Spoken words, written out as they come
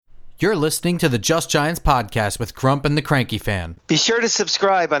You're listening to the Just Giants podcast with Grump and the Cranky Fan. Be sure to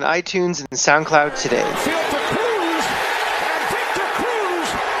subscribe on iTunes and SoundCloud today. Field for Cruz, and Victor Cruz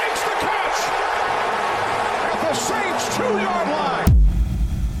makes the catch at the Saints' 2-yard line.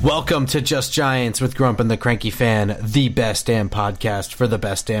 Welcome to Just Giants with Grump and the Cranky Fan, the best damn podcast for the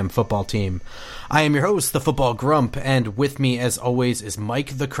best damn football team. I am your host, the Football Grump, and with me, as always, is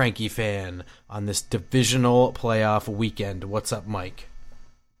Mike the Cranky Fan on this divisional playoff weekend. What's up, Mike?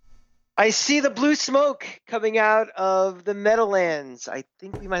 I see the blue smoke coming out of the Meadowlands. I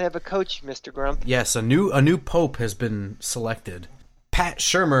think we might have a coach, Mr. Grump. Yes, a new pope has been selected. Pat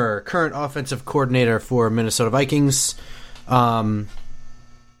Shurmur, current offensive coordinator for Minnesota Vikings. Of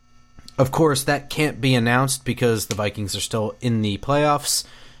course, that can't be announced because the Vikings are still in the playoffs,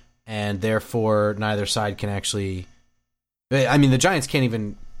 and therefore neither side can actually... I mean, the Giants can't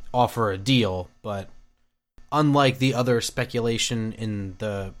even offer a deal, but unlike the other speculation in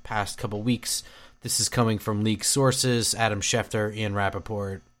the past couple weeks, this is coming from league sources, Adam Schefter, Ian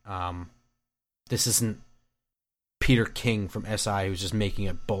Rappaport. This isn't Peter King from SI who's just making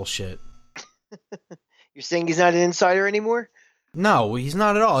it bullshit. You're saying he's not an insider anymore? No, he's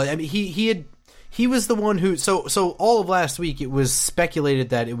not at all. I mean, he was the one who... So all of last week, it was speculated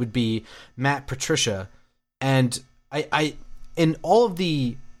that it would be Matt Patricia, and I in all of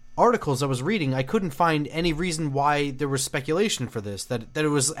the articles I was reading, I couldn't find any reason why there was speculation for this, that it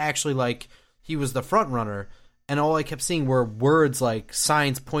was actually like he was the front runner, and all I kept seeing were words like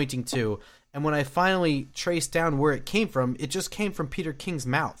signs pointing to, and when I finally traced down where it came from, it just came from Peter King's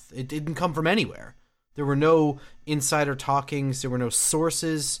mouth. It didn't come from anywhere. There were no insider talkings, there were no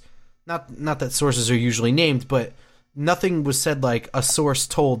sources, not that sources are usually named, but nothing was said like a source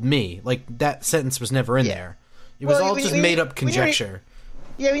told me. Like that sentence was never in there. It was all just made up conjecture.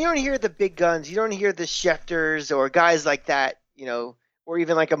 Yeah, you don't hear the big guns. You don't hear the Schefters or guys like that, or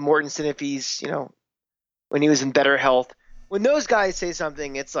even like a Mortensen if he's, when he was in better health. When those guys say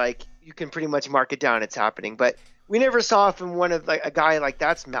something, it's like you can pretty much mark it down. It's happening. But we never saw it from one of like a guy like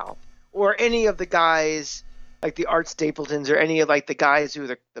that's mouth or any of the guys like the Art Stapletons or any of like the guys who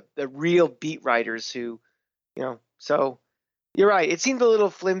are the real beat writers who, So you're right. It seemed a little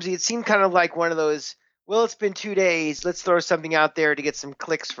flimsy. It seemed kind of like one of those. Well, it's been 2 days. Let's throw something out there to get some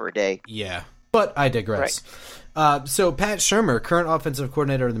clicks for a day. Yeah, but I digress. Right. So Pat Shurmur, current offensive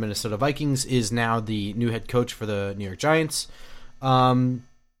coordinator of the Minnesota Vikings, is now the new head coach for the New York Giants.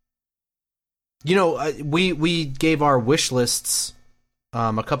 We gave our wish lists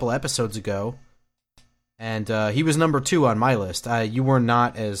a couple episodes ago, and he was number 2 on my list. You were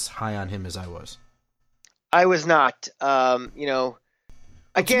not as high on him as I was. I was not.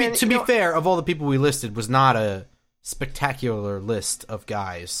 Again, to be fair, of all the people we listed, was not a spectacular list of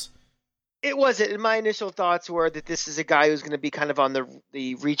guys. It wasn't. And my initial thoughts were that this is a guy who's going to be kind of on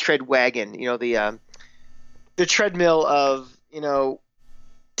the retread wagon, the treadmill of,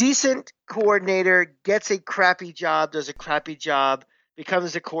 decent coordinator, gets a crappy job, does a crappy job,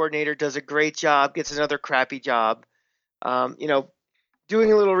 becomes a coordinator, does a great job, gets another crappy job.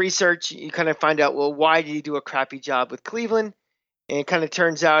 Doing a little research, you kind of find out, well, why did he do a crappy job with Cleveland? And it kind of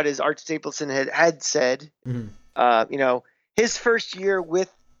turns out, as Art Stapleton had said, his first year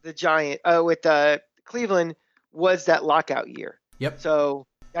with the Cleveland was that lockout year. Yep. So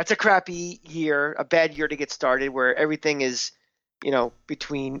that's a crappy year, a bad year to get started, where everything is,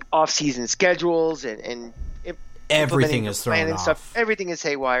 between off-season schedules and everything is thrown and off. Stuff. Everything is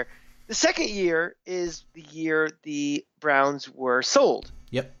haywire. The second year is the year the Browns were sold.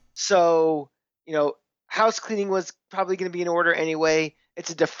 Yep. So, house cleaning was probably going to be in order anyway. It's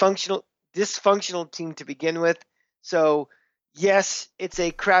a dysfunctional team to begin with. So, yes, it's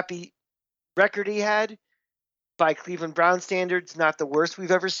a crappy record he had by Cleveland Brown standards, not the worst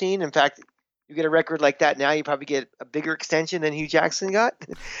we've ever seen. In fact, you get a record like that now, you probably get a bigger extension than Hugh Jackson got.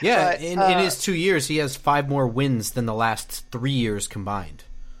 Yeah, in his 2 years, he has 5 more wins than the last 3 years combined.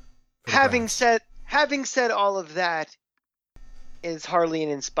 Having said all of that, it's hardly an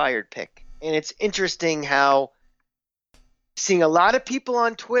inspired pick. And it's interesting how seeing a lot of people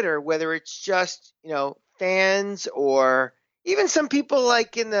on Twitter, whether it's just, fans or even some people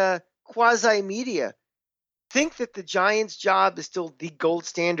like in the quasi-media, think that the Giants' job is still the gold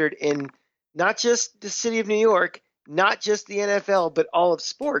standard in not just the city of New York, not just the NFL, but all of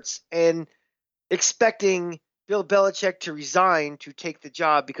sports, and expecting Bill Belichick to resign to take the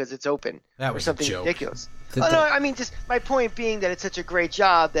job because it's open. That was something a joke. Ridiculous. No, I mean, just my point being that it's such a great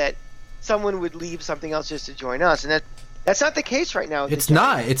job that someone would leave something else just to join us, and that's not the case right now. It's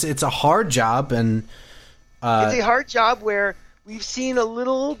not. It's a hard job, and it's a hard job where we've seen a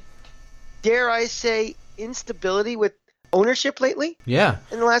little, dare I say, instability with ownership lately. Yeah.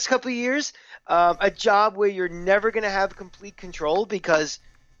 In the last couple of years, a job where you're never going to have complete control because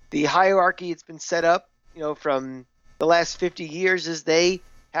the hierarchy it's been set up, from the last 50 years is they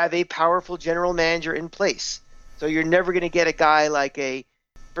have a powerful general manager in place. So you're never going to get a guy like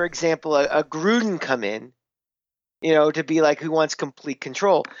for example, a Gruden come in, to be like who wants complete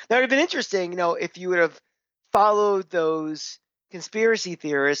control. Now, it would have been interesting, if you would have followed those conspiracy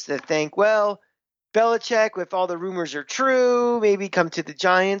theorists that think, well, Belichick, if all the rumors are true, maybe come to the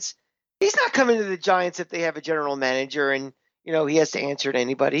Giants. He's not coming to the Giants if they have a general manager and, he has to answer to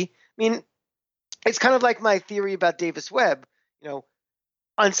anybody. I mean, it's kind of like my theory about Davis Webb.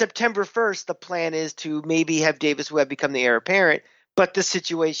 On September 1st, the plan is to maybe have Davis Webb become the heir apparent, but the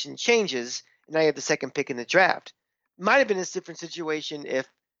situation changes, and now you have the second pick in the draft. Might have been a different situation if,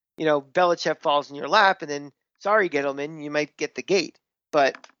 Belichick falls in your lap, and then, sorry, Gettleman, you might get the gate.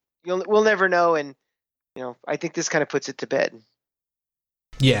 But we'll never know, and, I think this kind of puts it to bed.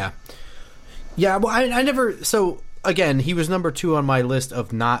 Yeah. Yeah, well, I never... So, again, he was number 2 on my list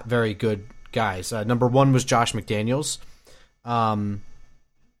of not very good guys. Number 1 was Josh McDaniels. And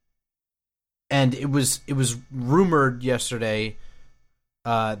it was rumored yesterday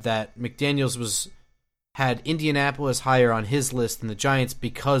that McDaniels had Indianapolis higher on his list than the Giants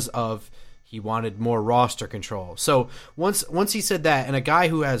because of he wanted more roster control. So once he said that, and a guy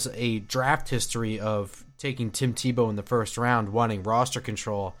who has a draft history of taking Tim Tebow in the first round wanting roster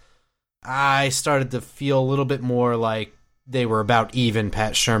control, I started to feel a little bit more like they were about even,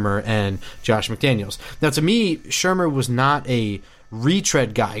 Pat Shurmur and Josh McDaniels. Now, to me, Shurmur was not a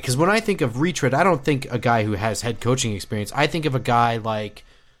retread guy, because when I think of retread, I don't think a guy who has head coaching experience. I think of a guy like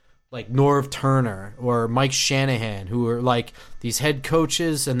Norv Turner or Mike Shanahan, who are like these head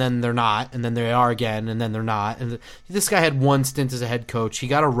coaches and then they're not, and then they are again, and then they're not. And this guy had one stint as a head coach. He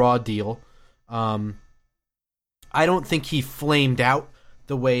got a raw deal. I don't think he flamed out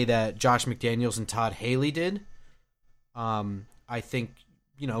the way that Josh McDaniels and Todd Haley did. I think,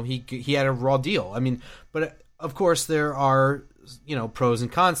 he had a raw deal. I mean, but of course there are, pros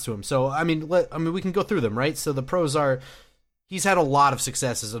and cons to him. So, I mean, we can go through them, right? So the pros are, he's had a lot of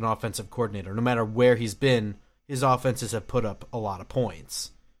success as an offensive coordinator. No matter where he's been, his offenses have put up a lot of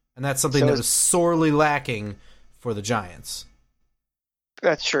points. And that's something that was sorely lacking for the Giants.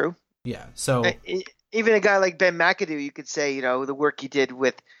 That's true. Yeah, so... Even a guy like Ben McAdoo, you could say, the work he did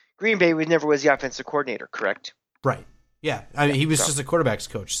with Green Bay never was the offensive coordinator, correct? Right. Yeah. I mean, he was just a quarterback's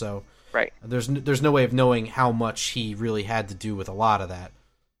coach, so... Right. There's no way of knowing how much he really had to do with a lot of that.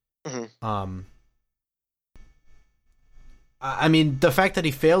 Mm-hmm. I mean, the fact that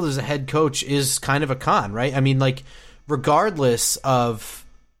he failed as a head coach is kind of a con, right? I mean, like, regardless of,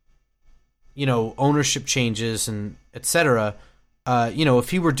 ownership changes and et cetera, if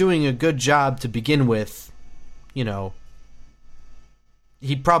he were doing a good job to begin with, he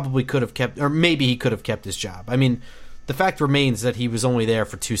probably could have kept, or maybe he could have kept his job. I mean, the fact remains that he was only there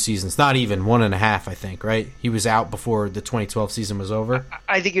for 2 seasons, not even 1.5, I think, right? He was out before the 2012 season was over.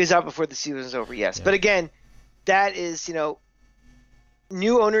 I think he was out before the season was over, yes. Yeah. But again, that is,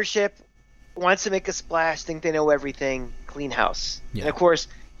 new ownership wants to make a splash, think they know everything, clean house. Yeah. And of course,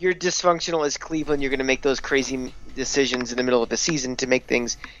 you're dysfunctional as Cleveland, you're going to make those crazy decisions in the middle of the season to make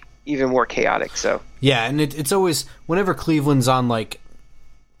things even more chaotic. So yeah, and it's always, whenever Cleveland's on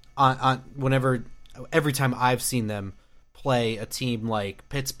every time I've seen them play a team like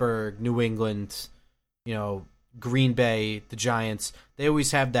Pittsburgh, New England, Green Bay, the Giants, they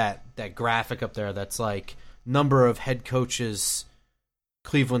always have that graphic up there that's like number of head coaches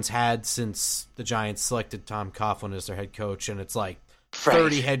Cleveland's had since the Giants selected Tom Coughlin as their head coach, and it's like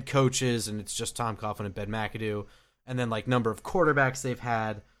 30 head coaches, and it's just Tom Coughlin and Ben McAdoo, and then like number of quarterbacks they've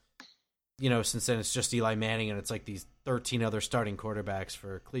had, since then it's just Eli Manning, and it's like these 13 other starting quarterbacks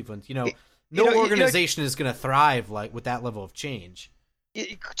for Cleveland. No organization is going to thrive like with that level of change.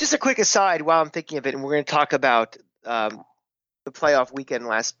 Just a quick aside while I'm thinking of it, and we're going to talk about the playoff weekend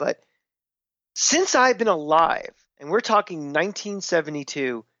last, but since I've been alive, and we're talking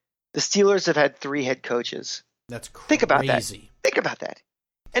 1972, the Steelers have had 3 head coaches. That's crazy. Think about that.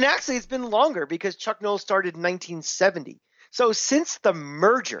 And actually, it's been longer because Chuck Noll started in 1970. So since the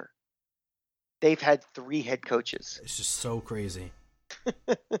merger, they've had 3 head coaches. It's just so crazy.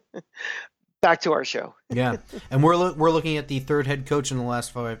 Back to our show. Yeah, and we're looking at the 3rd head coach in the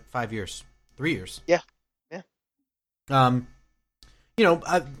last 5 years, 3 years. Yeah.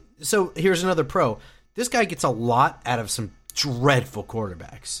 So here's another pro. This guy gets a lot out of some dreadful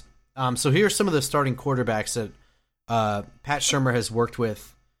quarterbacks. So here's some of the starting quarterbacks that Pat Shurmur has worked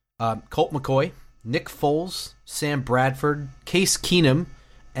with: Colt McCoy, Nick Foles, Sam Bradford, Case Keenum,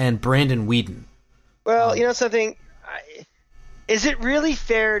 and Brandon Weeden. Well, something. Is it really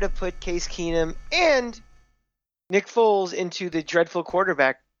fair to put Case Keenum and Nick Foles into the dreadful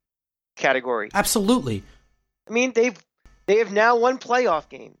quarterback category? Absolutely. I mean, they have now won playoff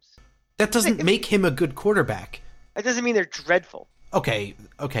games. That doesn't make him a good quarterback. That doesn't mean they're dreadful. Okay.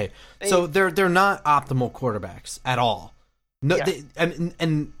 So they're not optimal quarterbacks at all. No, Yeah.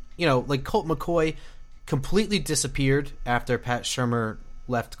 and you know, like Colt McCoy completely disappeared after Pat Shurmur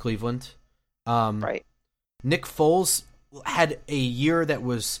left Cleveland. Right. Nick Foles had a year that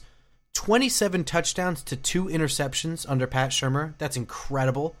was 27 touchdowns to 2 interceptions under Pat Shurmur. That's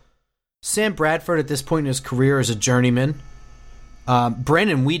incredible. Sam Bradford at this point in his career is a journeyman.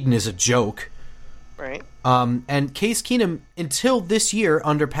 Brandon Weeden is a joke. Right. And Case Keenum, until this year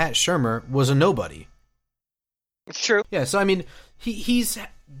under Pat Shurmur, was a nobody. It's true. Yeah, so I mean, he's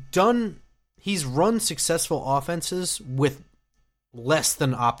run successful offenses with less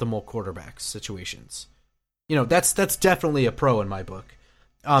than optimal quarterbacks situations. You know, that's definitely a pro in my book.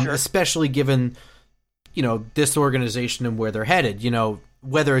 Sure. Especially given, you know, this organization and where they're headed. You know,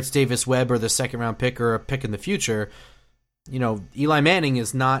 whether it's Davis Webb or the second round pick or a pick in the future, you know, Eli Manning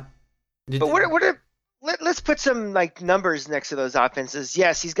is not. But let's put some like numbers next to those offenses.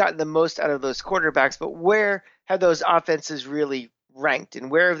 Yes, he's gotten the most out of those quarterbacks, but where have those offenses really ranked,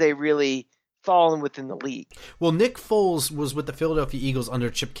 and where have they really fallen within the league? Well, Nick Foles was with the Philadelphia Eagles under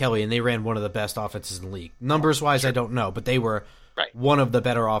Chip Kelly, and they ran one of the best offenses in the league. Numbers-wise, I don't know, but they were one of the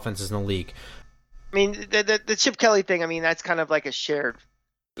better offenses in the league. I mean, the Chip Kelly thing, I mean, that's kind of like a shared,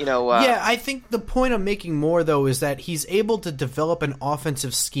 you know... yeah, I think the point I'm making more, though, is that he's able to develop an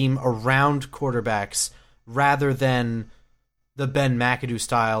offensive scheme around quarterbacks rather than the Ben McAdoo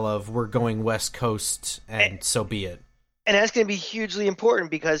style of we're going West Coast and so be it. And that's going to be hugely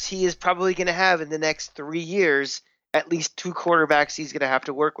important because he is probably going to have in the next 3 years at least 2 quarterbacks he's going to have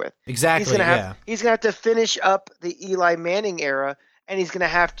to work with. Exactly, he's going to have to finish up the Eli Manning era, and he's going to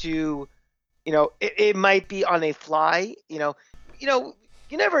have to, you know, it might be on a fly. You know,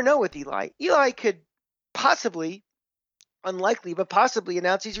 you never know with Eli. Eli could possibly, unlikely, but possibly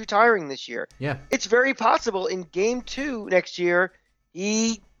announce he's retiring this year. Yeah. It's very possible in game 2 next year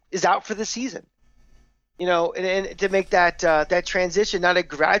he is out for the season. You know, and to make that transition not a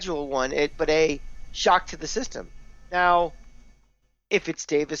gradual one, but a shock to the system. Now, if it's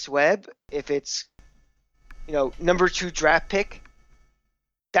Davis Webb, if it's, you know, number 2 draft pick,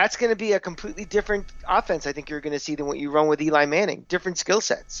 that's going to be a completely different offense I think you're going to see than what you run with Eli Manning. Different skill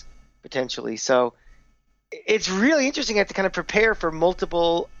sets, potentially. So it's really interesting. I have to kind of prepare for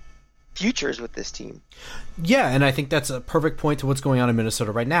multiple futures with this team. Yeah, and I think that's a perfect point to what's going on in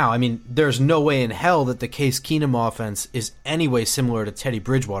Minnesota right now. I mean, there's no way in hell that the Case Keenum offense is any way similar to Teddy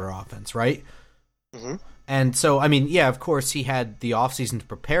Bridgewater offense, right? Mm-hmm. And so, I mean, yeah, of course he had the offseason to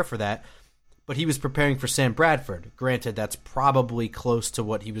prepare for that, but he was preparing for Sam Bradford. Granted, that's probably close to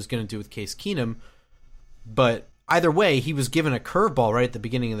what he was going to do with Case Keenum, but either way, he was given a curveball right at the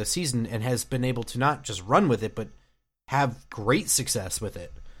beginning of the season and has been able to not just run with it, but have great success with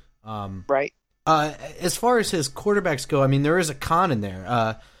it. Right. As far as his quarterbacks go, I mean, there is a con in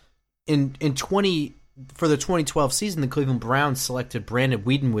there. For the 2012 season, the Cleveland Browns selected Brandon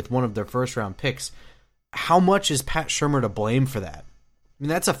Weeden with one of their first-round picks. How much is Pat Shurmur to blame for that? I mean,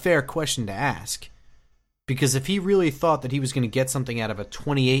 that's a fair question to ask. Because if he really thought that he was going to get something out of a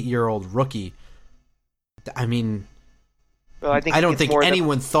 28-year-old rookie, I mean, well, I don't think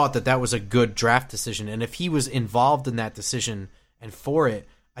anyone thought that was a good draft decision. And if he was involved in that decision and for it,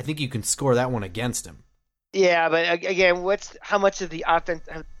 I think you can score that one against him. Yeah, but again, how much of the offense?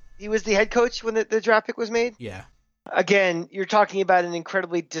 He was the head coach when the draft pick was made? Yeah. Again, you're talking about an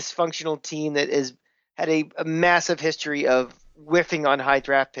incredibly dysfunctional team that had a massive history of whiffing on high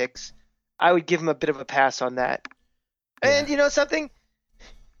draft picks. I would give him a bit of a pass on that. Yeah. And you know something?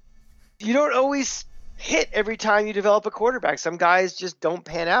 You don't always hit every time you develop a quarterback. Some guys just don't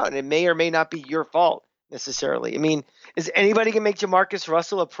pan out, and it may or may not be your fault necessarily. I mean, is anybody going to make Jamarcus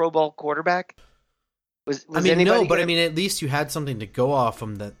Russell a Pro Bowl quarterback? I mean, at least you had something to go off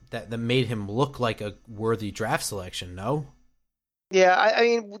from that made him look like a worthy draft selection, no? Yeah, I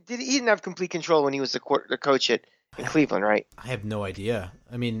mean, he didn't have complete control when he was the coach in Cleveland, right? I have no idea.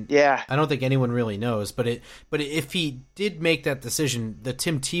 I mean, yeah, I don't think anyone really knows. But if he did make that decision, the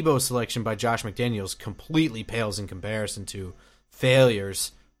Tim Tebow selection by Josh McDaniels completely pales in comparison to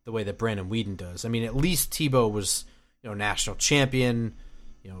failures the way that Brandon Weeden does. I mean, at least Tebow was, you know, national champion.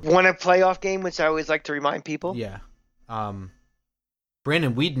 You know, won a playoff game, which I always like to remind people. Yeah, Brandon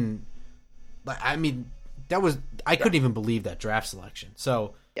Weeden. I mean, I couldn't even believe that draft selection.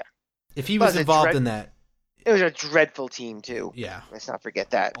 So yeah, if he was involved in that, it was a dreadful team too. Yeah, let's not forget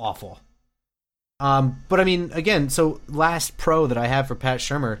that. Awful. But I mean, again, so last pro that I have for Pat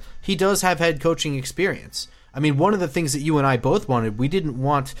Shurmur, he does have head coaching experience. I mean, one of the things that you and I both wanted, we didn't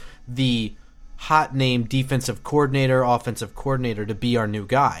want the hot name defensive coordinator, offensive coordinator to be our new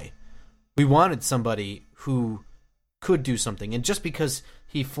guy. We wanted somebody who could do something. And just because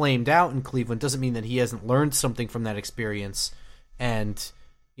he flamed out in Cleveland doesn't mean that he hasn't learned something from that experience and,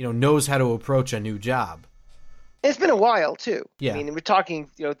 knows how to approach a new job. It's been a while too. Yeah. I mean, we're talking,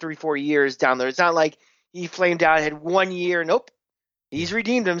 3-4 years down there. It's not like he flamed out, had 1 year. Nope. He's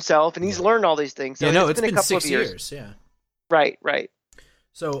redeemed himself and he's learned all these things. So it's been a couple 6 years. Yeah. Right.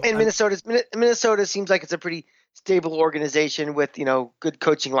 So and Minnesota seems like it's a pretty stable organization with, good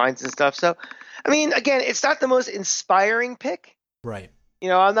coaching lines and stuff. So, I mean, again, it's not the most inspiring pick. Right.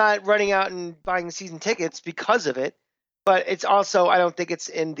 I'm not running out and buying season tickets because of it, but it's also, I don't think it's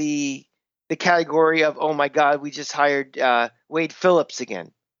in the category of, oh my God, we just hired Wade Phillips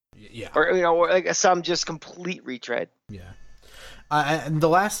again. Yeah. Or like some just complete retread. Yeah. And the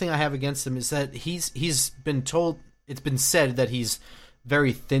last thing I have against him is that he's been told, it's been said that he's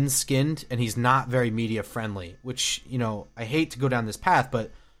very thin-skinned and he's not very media friendly, which, I hate to go down this path,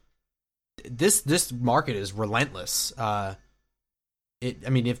 but this market is relentless.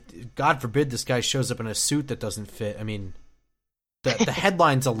 If God forbid this guy shows up in a suit that doesn't fit, I mean, the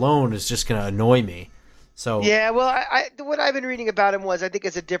headlines alone is just going to annoy me. So yeah, well, what I've been reading about him was I think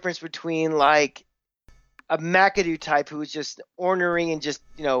it's a difference between like a McAdoo type who was just ornery and just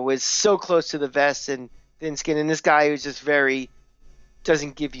was so close to the vest and thin skin, and this guy who's just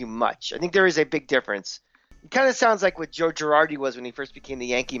doesn't give you much. I think there is a big difference. It kind of sounds like what Joe Girardi was when he first became the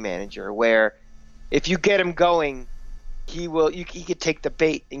Yankee manager, where if you get him going, he could take the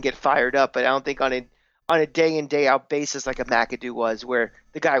bait and get fired up. But I don't think on a day in day out basis like a McAdoo was, where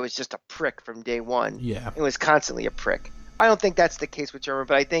the guy was just a prick from day one. Yeah, it was constantly a prick. I don't think that's the case with German,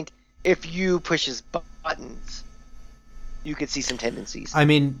 but I think if you push his buttons, you could see some tendencies. I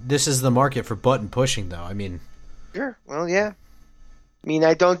mean, this is the market for button pushing, though. I mean, sure. Well, yeah. I mean,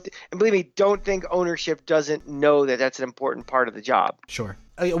 believe me, don't think ownership doesn't know that that's an important part of the job. Sure.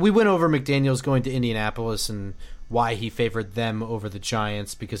 We went over McDaniels going to Indianapolis and why he favored them over the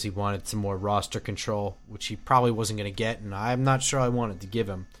Giants because he wanted some more roster control, which he probably wasn't going to get, and I'm not sure I wanted to give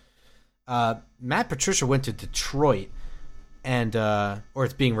him. Matt Patricia went to Detroit, and or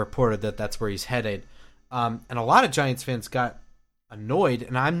it's being reported that that's where he's headed. And a lot of Giants fans got annoyed,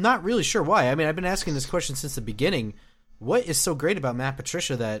 and I'm not really sure why. I mean, I've been asking this question since the beginning. What is so great about Matt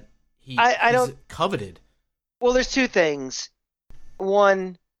Patricia that he's coveted? Well, there's two things.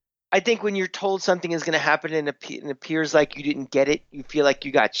 One, I think when you're told something is going to happen and it appears like you didn't get it, you feel like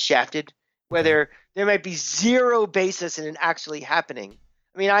you got shafted, whether there might be zero basis in it actually happening.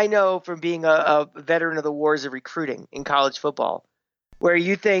 I mean, I know from being a veteran of the wars of recruiting in college football, where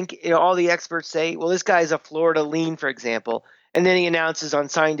you think all the experts say, well, this guy's a Florida lean, for example, and then he announces on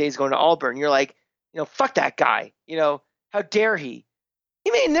signing day he's going to Auburn. You're like, fuck that guy. How dare he?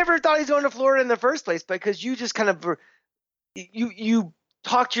 He may have never thought he's going to Florida in the first place, because you just kind of you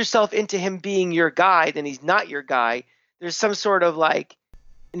talked yourself into him being your guy, then he's not your guy. There's some sort of like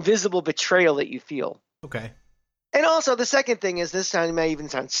invisible betrayal that you feel. Okay. And also the second thing is, this might even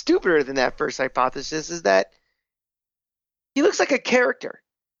sound stupider than that first hypothesis, is that he looks like a character.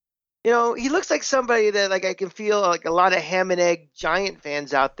 He looks like somebody that like I can feel like a lot of ham and egg Giant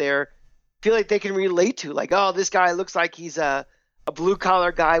fans out there feel like they can relate to. Like, oh, this guy looks like he's a blue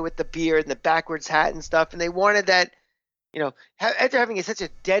collar guy with the beard and the backwards hat and stuff. And they wanted that, after having such a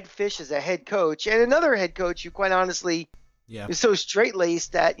dead fish as a head coach and another head coach who quite honestly was so straight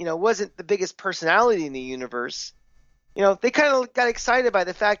laced that, wasn't the biggest personality in the universe. They kind of got excited by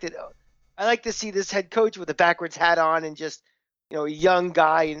the fact that I like to see this head coach with a backwards hat on and just, a young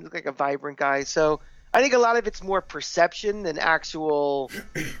guy and look like a vibrant guy. So I think a lot of it's more perception than actual,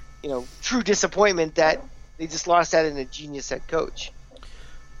 true disappointment that they just lost out in a genius head coach.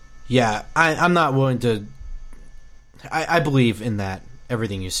 Yeah, I'm not willing to. I believe in that,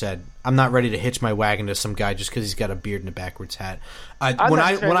 everything you said. I'm not ready to hitch my wagon to some guy just because he's got a beard and a backwards hat. I'm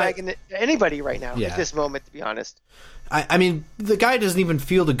not wagon to anybody right now at this moment, to be honest. I mean, the guy doesn't even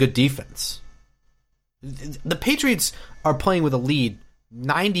field a good defense. The Patriots are playing with a lead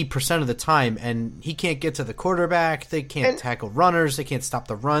 90% of the time, and he can't get to the quarterback. They can't tackle runners. They can't stop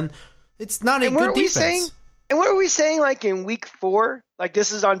the run. It's not a good defense. And what are we saying, like, in week 4? Like,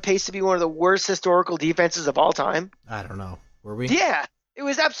 this is on pace to be one of the worst historical defenses of all time? I don't know. Were we? Yeah. It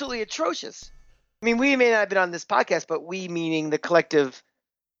was absolutely atrocious. I mean, we may not have been on this podcast, but we, meaning the collective,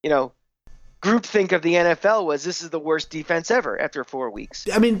 groupthink of the NFL, was this is the worst defense ever after 4 weeks.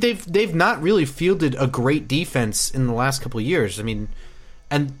 I mean, they've not really fielded a great defense in the last couple of years. I mean,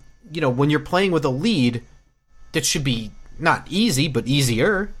 and when you're playing with a lead, that should be not easy, but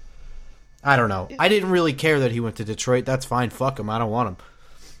easier. I don't know. I didn't really care that he went to Detroit. That's fine. Fuck him. I don't want him.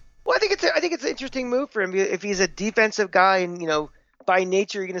 Well, I think it's an interesting move for him if he's a defensive guy, and by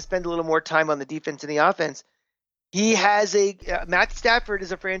nature you're going to spend a little more time on the defense and the offense. He has Matt Stafford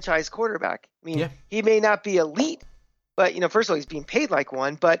is a franchise quarterback. I mean, He may not be elite, but first of all, he's being paid like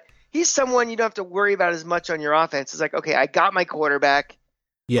one. But he's someone you don't have to worry about as much on your offense. It's like, okay, I got my quarterback.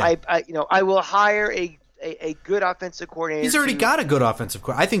 Yeah, I will hire a good offensive coordinator. He's already got a good offensive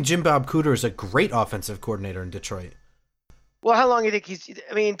coordinator. I think Jim Bob Cooter is a great offensive coordinator in Detroit. Well, how long do you think he's?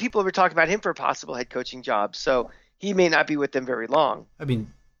 I mean, people were talking about him for a possible head coaching job, so he may not be with them very long. I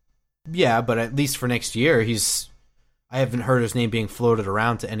mean, yeah, but at least for next year, I haven't heard his name being floated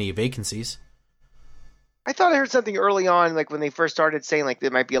around to any vacancies. I thought I heard something early on, like when they first started saying like there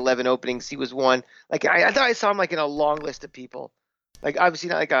might be 11 openings. He was one. Like I thought I saw him like in a long list of people. Like obviously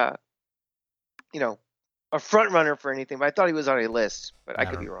not like a front runner for anything, but I thought he was on a list. But I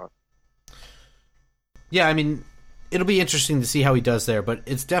could be wrong. Yeah, I mean, it'll be interesting to see how he does there, but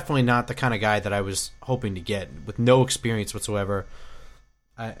it's definitely not the kind of guy that I was hoping to get with no experience whatsoever.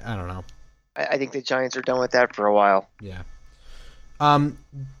 I don't know. I think the Giants are done with that for a while. Yeah.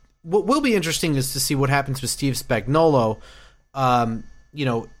 What will be interesting is to see what happens with Steve Spagnuolo. I'm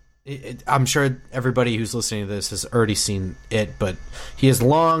sure everybody who's listening to this has already seen it, but he has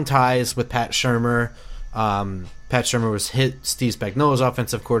long ties with Pat Shurmur. Pat Shurmur was Steve Spagnuolo's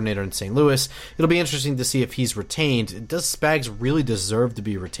offensive coordinator in St. Louis. It'll be interesting to see if he's retained. Does Spags really deserve to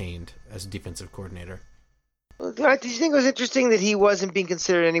be retained as a defensive coordinator? Well, do you think it was interesting that he wasn't being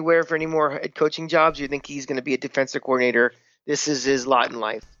considered anywhere for any more head coaching jobs? Do you think he's going to be a defensive coordinator? This is his lot in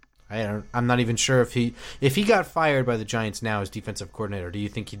life. I'm not even sure if he got fired by the Giants now as defensive coordinator. Do you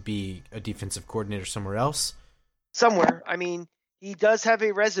think he'd be a defensive coordinator somewhere else? Somewhere. I mean, he does have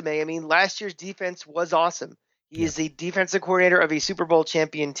a resume. I mean, last year's defense was awesome. He is the defensive coordinator of a Super Bowl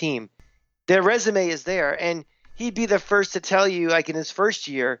champion team. Their resume is there, and he'd be the first to tell you, like in his first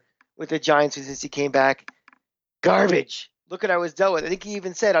year with the Giants since he came back, garbage. Look what I was dealt with. I think he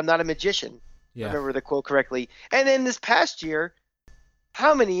even said, I'm not a magician. Yeah. I remember the quote correctly. And then this past year,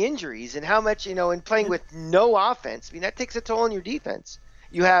 how many injuries and how much, and playing with no offense. I mean, that takes a toll on your defense.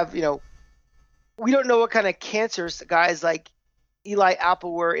 You have, we don't know what kind of cancers guys like Eli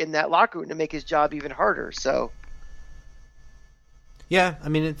Apple were in that locker room to make his job even harder. So, yeah, I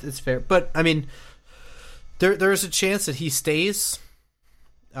mean, it's fair. But, I mean, there is a chance that he stays.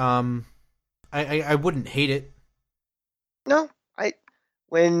 I wouldn't hate it. No,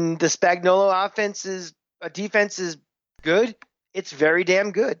 when the Spagnuolo defense is good, it's very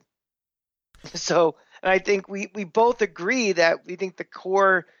damn good. So, and I think we both agree that we think the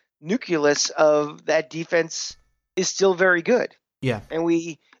core nucleus of that defense is still very good. Yeah. And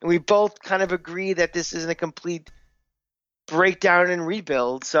we both kind of agree that this isn't a complete breakdown and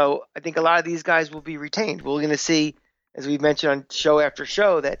rebuild. So I think a lot of these guys will be retained. We're going to see, as we've mentioned on show after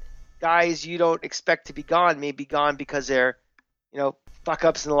show, that guys you don't expect to be gone may be gone because they're, fuck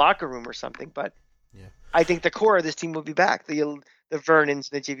ups in the locker room or something. But yeah, I think the core of this team will be back. The Vernons,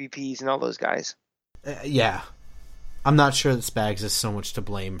 the JVPs, and all those guys. Yeah. I'm not sure that Spags is so much to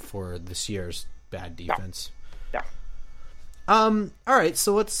blame for this year's bad defense. No. All right,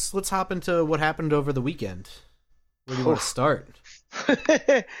 so let's hop into what happened over the weekend. Where do you want to start?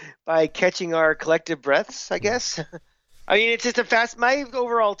 By catching our collective breaths, I guess. I mean, it's just my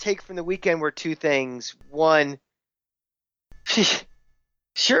overall take from the weekend were two things. One,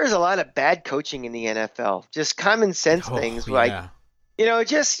 sure is a lot of bad coaching in the NFL. Just common sense things like, I'm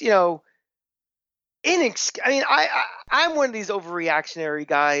one of these overreactionary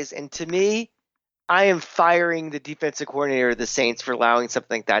guys, and to me, I am firing the defensive coordinator of the Saints for allowing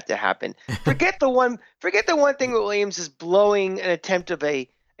something like that to happen. Forget the one thing with Williams is blowing an attempt of a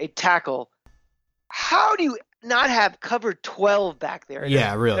tackle. How do you not have covered 12 back there?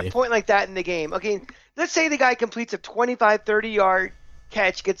 Yeah, really. At a point like that in the game. Okay, let's say the guy completes a 25, 30-yard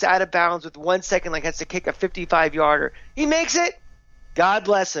catch, gets out of bounds with 1 second, like has to kick a 55-yarder. He makes it. God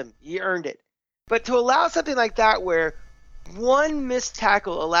bless him. He earned it. But to allow something like that where one missed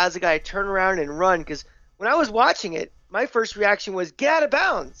tackle allows a guy to turn around and run, because when I was watching it, my first reaction was, get out of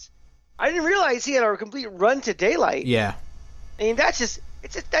bounds. I didn't realize he had a complete run to daylight. Yeah. I mean, that's just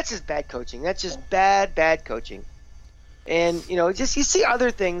bad coaching. That's just bad coaching. And, just you see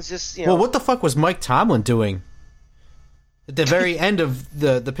other things just, Well, what the fuck was Mike Tomlin doing? At the very end of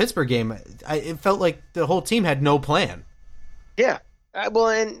the Pittsburgh game, it felt like the whole team had no plan. Yeah. Well,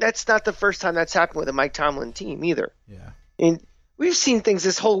 and that's not the first time that's happened with a Mike Tomlin team either. Yeah. And we've seen things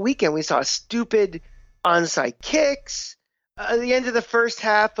this whole weekend. We saw stupid onside kicks. at the end of the first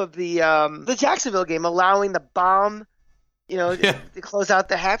half of the Jacksonville game, allowing the bomb, Yeah. to close out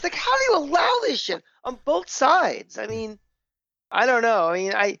the half. Like, how do you allow this shit on both sides? I mean, I don't know. I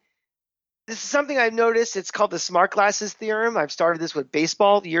mean, this is something I've noticed. It's called the smart glasses theorem. I've started this with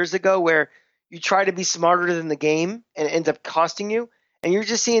baseball years ago, where you try to be smarter than the game and it ends up costing you. And you're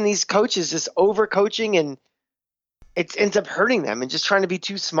just seeing these coaches just overcoaching, and it ends up hurting them and just trying to be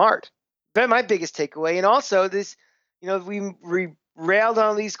too smart. That's my biggest takeaway. And also this, we railed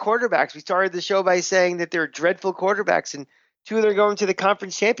on these quarterbacks. We started the show by saying that they're dreadful quarterbacks, and two of them are going to the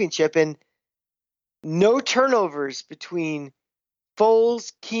conference championship, and no turnovers between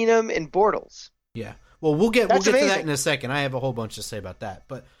Foles, Keenum, and Bortles. Yeah. Well, we'll get to that amazing. in a second. I have a whole bunch to say about that.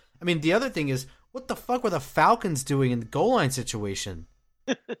 But I mean, the other thing is, what the fuck were the Falcons doing in the goal line situation?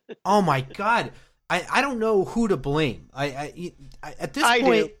 Oh my god. I don't know who to blame. At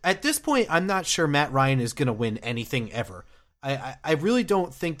this point, I'm not sure Matt Ryan is going to win anything ever. I really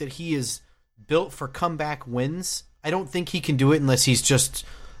don't think that he is built for comeback wins. I don't think he can do it unless he's just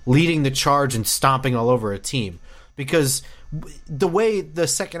leading the charge and stomping all over a team. Because the way the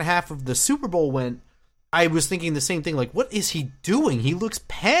second half of the Super Bowl went, I was thinking the same thing. Like, what is he doing? He looks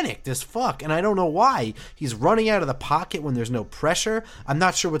panicked as fuck, and I don't know why. He's running out of the pocket when there's no pressure. I'm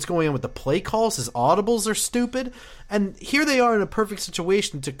not sure what's going on with the play calls. His audibles are stupid. And here they are in a perfect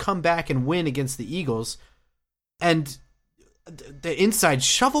situation to come back and win against the Eagles. And the inside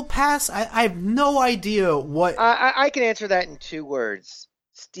shovel pass, I have no idea what... I can answer that in 2 words.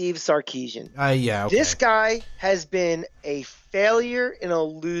 Steve Sarkisian. Yeah, okay. This guy has been a failure and a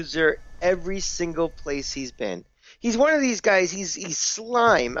loser every single place he's been. He's one of these guys, he's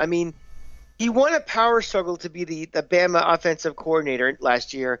slime. I mean, he won a power struggle to be the Bama offensive coordinator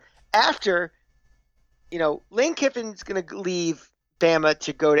last year after, Lane Kiffin's going to leave Bama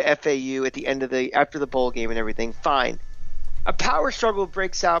to go to FAU at the end of after the bowl game and everything. Fine. A power struggle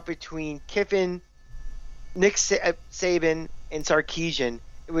breaks out between Kiffin, Nick Saban, and Sarkisian,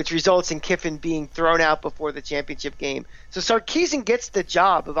 which results in Kiffin being thrown out before the championship game. So Sarkisian gets the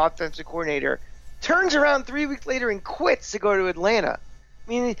job of offensive coordinator, turns around 3 weeks later and quits to go to Atlanta. I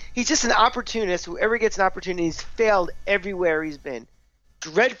mean, he's just an opportunist. Whoever gets an opportunity, he's failed everywhere he's been.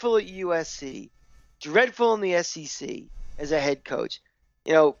 Dreadful at USC, dreadful in the SEC as a head coach.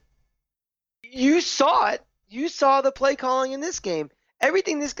 You saw it. You saw the play calling in this game.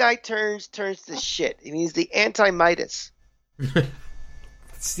 Everything this guy turns to shit. I mean, he's the anti-Midas.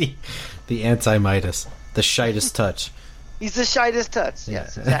 See, the anti-Midas, the shitest touch. He's the shitest touch.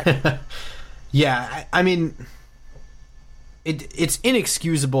 Yes, exactly. Yeah, I mean, it's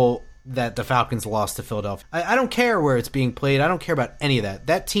inexcusable that the Falcons lost to Philadelphia. I don't care where it's being played. I don't care about any of that.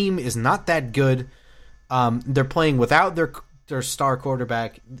 That team is not that good. They're playing without their star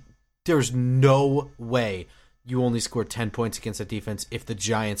quarterback. There's no way you only scored 10 points against a defense if the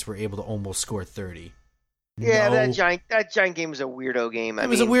Giants were able to almost score 30. Yeah, No. that Giant game was a weirdo game. It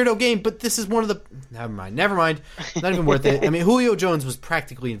was a weirdo game, but this is one of the... Never mind. Not even worth it. I mean, Julio Jones was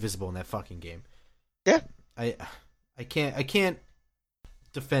practically invisible in that fucking game. Yeah. I can't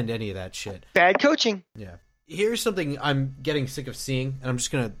defend any of that shit. Bad coaching. Yeah. Here's something I'm getting sick of seeing, and I'm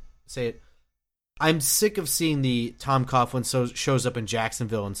just going to say it. I'm sick of seeing the Tom Coughlin shows up in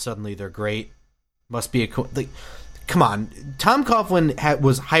Jacksonville and suddenly they're great. Must be come on. Tom Coughlin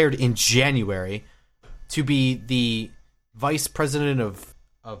was hired in January to be the vice president of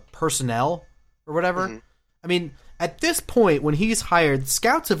personnel or whatever. Mm-hmm. I mean, at this point, when he's hired,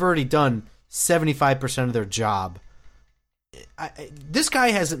 scouts have already done 75% of their job. This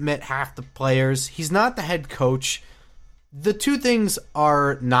guy hasn't met half the players. He's not the head coach. The two things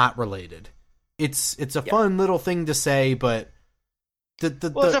are not related. It's a fun little thing to say, but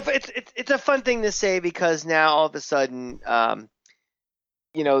it's a fun thing to say because now all of a sudden,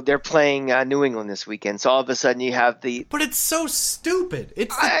 they're playing New England this weekend. So all of a sudden you have the. But it's so stupid.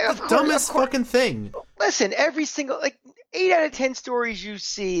 It's the dumbest fucking thing. Listen, every single 8 out of 10 stories you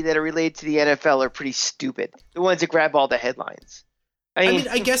see that are related to the NFL are pretty stupid. The ones that grab all the headlines. I mean,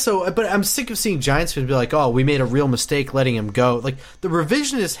 I guess so, but I'm sick of seeing Giants fans be like, "Oh, we made a real mistake letting him go." Like the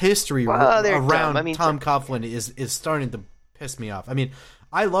revisionist history around Tom Coughlin is starting to piss me off. I mean,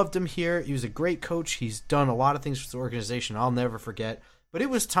 I loved him here. He was a great coach. He's done a lot of things for the organization I'll never forget. But it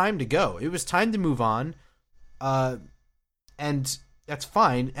was time to go. It was time to move on, and that's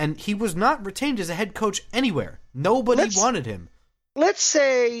fine. And he was not retained as a head coach anywhere. Nobody wanted him. Let's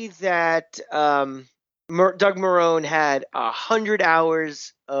say that Doug Marrone had 100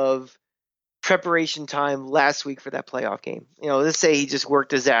 hours of preparation time last week for that playoff game. Let's say he just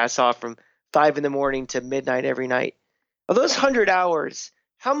worked his ass off from 5 a.m. to midnight every night. Of those 100 hours,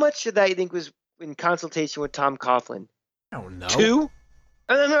 how much of that you think was in consultation with Tom Coughlin? I don't know. 2?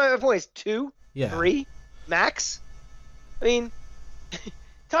 No, my point is 2, Yeah. 3, max. I mean,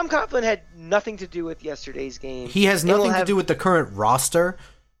 Tom Coughlin had nothing to do with yesterday's game. He has nothing to do with the current roster.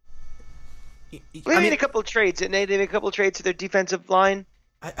 They made a couple of trades, didn't they? They made a couple of trades to their defensive line.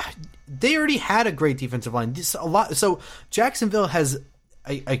 They already had a great defensive line. So Jacksonville has,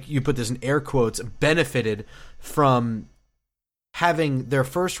 you put this in air quotes, benefited from having their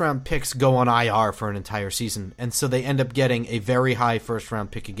first-round picks go on IR for an entire season, and so they end up getting a very high first-round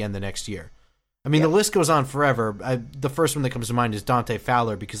pick again the next year. I mean, the list goes on forever. The first one that comes to mind is Dante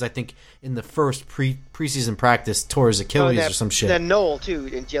Fowler, because I think in the first preseason practice tore his Achilles or some shit. Then Noel, too,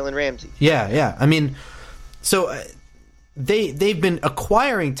 and Jalen Ramsey. Yeah. I mean, so they've been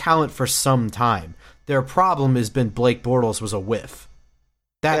acquiring talent for some time. Their problem has been Blake Bortles was a whiff.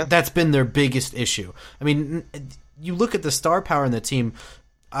 That's been their biggest issue. I mean, you look at the star power in the team.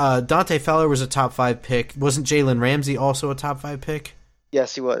 Dante Fowler was a top 5 pick. Wasn't Jalen Ramsey also a top 5 pick?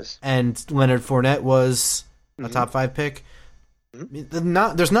 Yes, he was. And Leonard Fournette was a top 5 pick.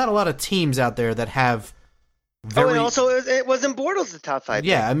 Mm-hmm. There's not a lot of teams out there that have and also it wasn't Bortles the top 5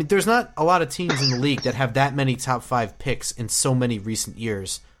 Yeah, pick. I mean, there's not a lot of teams in the league that have that many top 5 picks in so many recent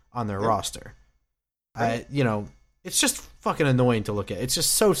years on their roster. Right. It's just fucking annoying to look at. It's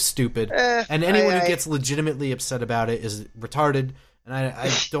just so stupid. And anyone who gets legitimately upset about it is retarded, and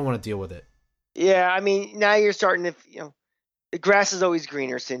I don't want to deal with it. Yeah, I mean, now you're starting to, the grass is always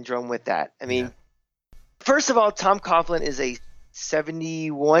greener syndrome with that. I mean, first of all, Tom Coughlin is a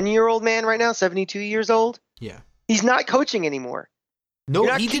 71-year-old man right now, 72 years old. Yeah. He's not coaching anymore. No,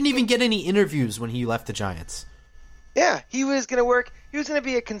 he didn't even get any interviews when he left the Giants. Yeah, he was going to work. He was going to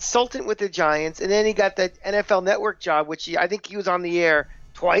be a consultant with the Giants, and then he got that NFL Network job, which I think he was on the air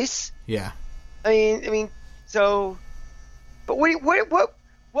twice. Yeah. I mean, so, but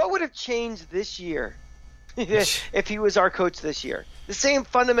what would have changed this year if he was our coach this year? The same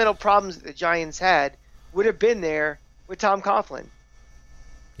fundamental problems that the Giants had would have been there with Tom Coughlin.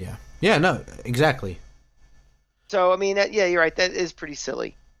 Yeah. Yeah. No. Exactly. So I mean, you're right. That is pretty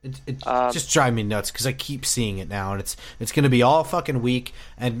silly. It just drives me nuts because I keep seeing it now, and it's going to be all fucking week.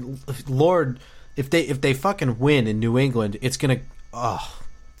 And Lord, if they fucking win in New England, it's going to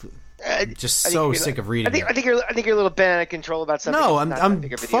just so sick of reading. I think you're a little bent out of control about something. No, I'm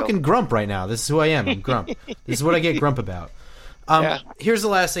fucking grump right now. This is who I am. I'm grump. This is what I get grump about. Here's the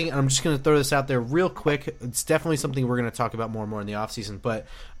last thing, and I'm just going to throw this out there real quick. It's definitely something we're going to talk about more and more in the offseason, but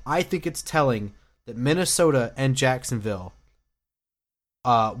I think it's telling that Minnesota and Jacksonville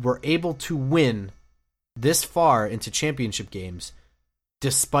were able to win this far into championship games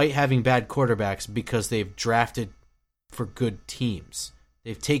despite having bad quarterbacks because they've drafted for good teams.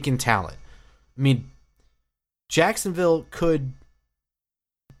 They've taken talent. I mean, Jacksonville could,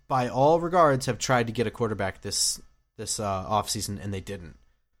 by all regards, have tried to get a quarterback this offseason, and they didn't.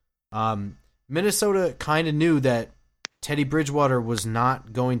 Minnesota kind of knew that Teddy Bridgewater was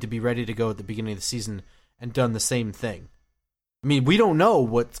not going to be ready to go at the beginning of the season and done the same thing. I mean, we don't know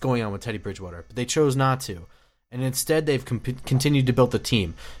what's going on with Teddy Bridgewater, but they chose not to. And instead, they've continued to build the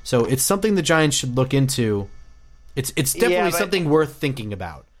team. So it's something the Giants should look into. It's definitely something worth thinking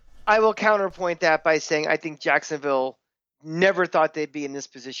about. I will counterpoint that by saying I think Jacksonville never thought they'd be in this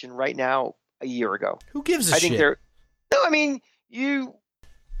position right now a year ago. Who gives a shit? No, I mean, the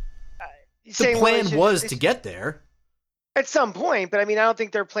plan was to get there. At some point, but I mean, I don't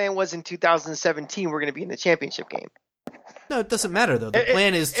think their plan was in 2017 we're going to be in the championship game. No, it doesn't matter, though. The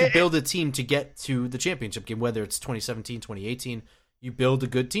plan is to build a team to get to the championship game, whether it's 2017, 2018. You build a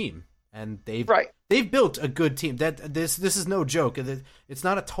good team, and they've built a good team. This is no joke. It's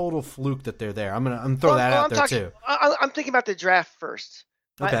not a total fluke that they're there. I'm gonna throw that out there too. I'm thinking about the draft first.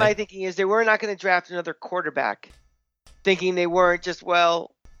 Okay. My thinking is they were not going to draft another quarterback, thinking they weren't just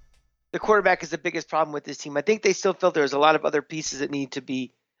the quarterback is the biggest problem with this team. I think they still felt there was a lot of other pieces that need to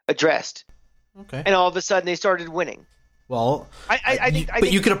be addressed. Okay. And all of a sudden they started winning. Well, I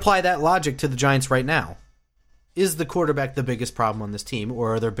think you could apply that logic to the Giants right now. Is the quarterback the biggest problem on this team,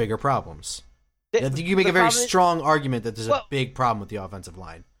 or are there bigger problems? I think you make a very strong argument that there's a big problem with the offensive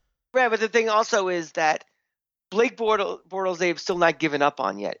line. Right, but the thing also is that Blake Bortles they've still not given up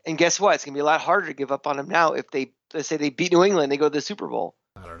on yet. And guess what? It's going to be a lot harder to give up on him now if let's say they beat New England, they go to the Super Bowl.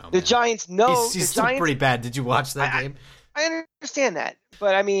 I don't know. The Giants know. He's still pretty bad. Did you watch that game? I understand that.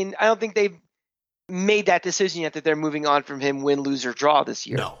 But, I mean, I don't think they've made that decision yet that they're moving on from him win, lose, or draw this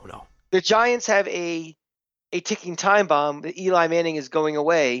year. No. The Giants have a ticking time bomb that Eli Manning is going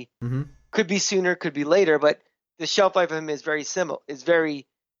away. Mm-hmm. Could be sooner, could be later, but the shelf life of him is very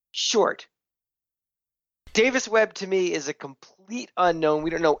short. Davis Webb, to me, is a complete unknown. We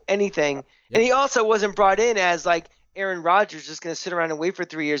don't know anything. Yep. And he also wasn't brought in as, like, Aaron Rodgers is going to sit around and wait for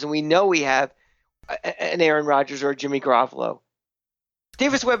 3 years, and we know we have an Aaron Rodgers or a Jimmy Garoppolo.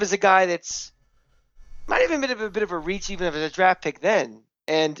 Davis Webb is a guy that's might have been a bit of a reach even if it's a draft pick then.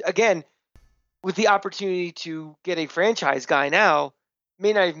 And again, with the opportunity to get a franchise guy now,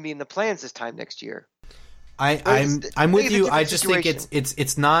 may not even be in the plans this time next year. I'm with you. I just think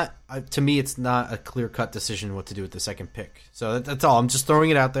it's not, to me, it's not a clear-cut decision what to do with the second pick. So that's all. I'm just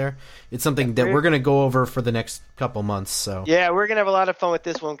throwing it out there. It's something that we're going to go over for the next couple months. So yeah, we're going to have a lot of fun with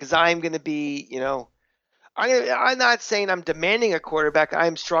this one because I'm going to be, I'm not saying I'm demanding a quarterback.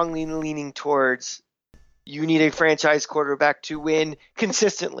 I'm strongly leaning towards you need a franchise quarterback to win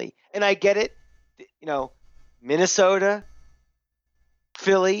consistently. And I get it. Minnesota,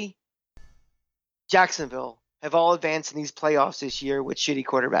 Philly, Jacksonville have all advanced in these playoffs this year with shitty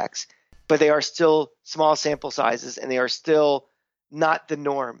quarterbacks, but they are still small sample sizes and they are still not the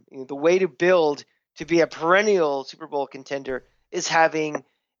norm. The way to build to be a perennial Super Bowl contender is having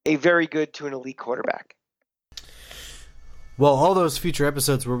a very good to an elite quarterback. Well, all those future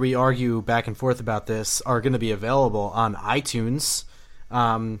episodes where we argue back and forth about this are going to be available on iTunes.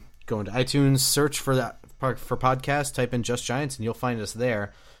 Go into iTunes, search for podcast, type in Just Giants, and you'll find us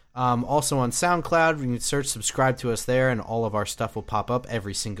there. Also on SoundCloud, you can search, subscribe to us there, and all of our stuff will pop up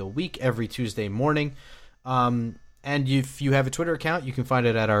every single week, every Tuesday morning. And if you have a Twitter account, you can find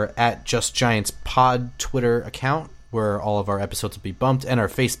it at our @JustGiantsPod Twitter account, where all of our episodes will be bumped, and our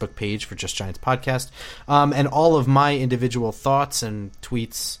Facebook page for Just Giants Podcast. And all of my individual thoughts and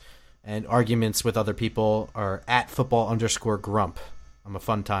tweets and arguments with other people are @football_grump. I'm a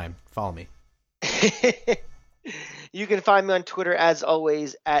fun time. Follow me. You can find me on Twitter, as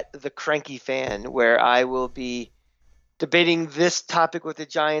always, @TheCrankyFan, where I will be debating this topic with the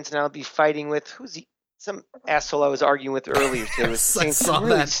Giants, and I'll be fighting with some asshole I was arguing with earlier too. I saw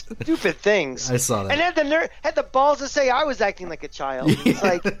really that. Stupid things. I saw that. And had the balls to say I was acting like a child. Yeah. It's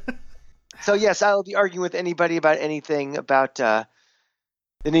like, so yes, I will be arguing with anybody about anything about the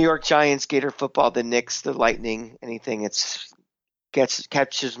New York Giants, Gator football, the Knicks, the Lightning, anything.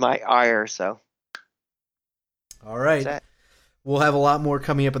 Captures my ire. So. All right. We'll have a lot more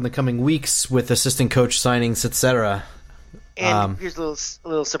coming up in the coming weeks with assistant coach signings, etc. And here's a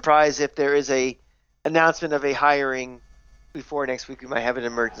little surprise: if there is a announcement of a hiring before next week, we might have an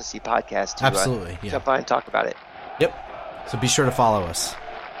emergency podcast to absolutely jump on and talk about it. Yep. So be sure to follow us.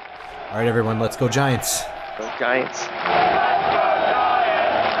 All right, everyone. Let's go Giants. Go Giants.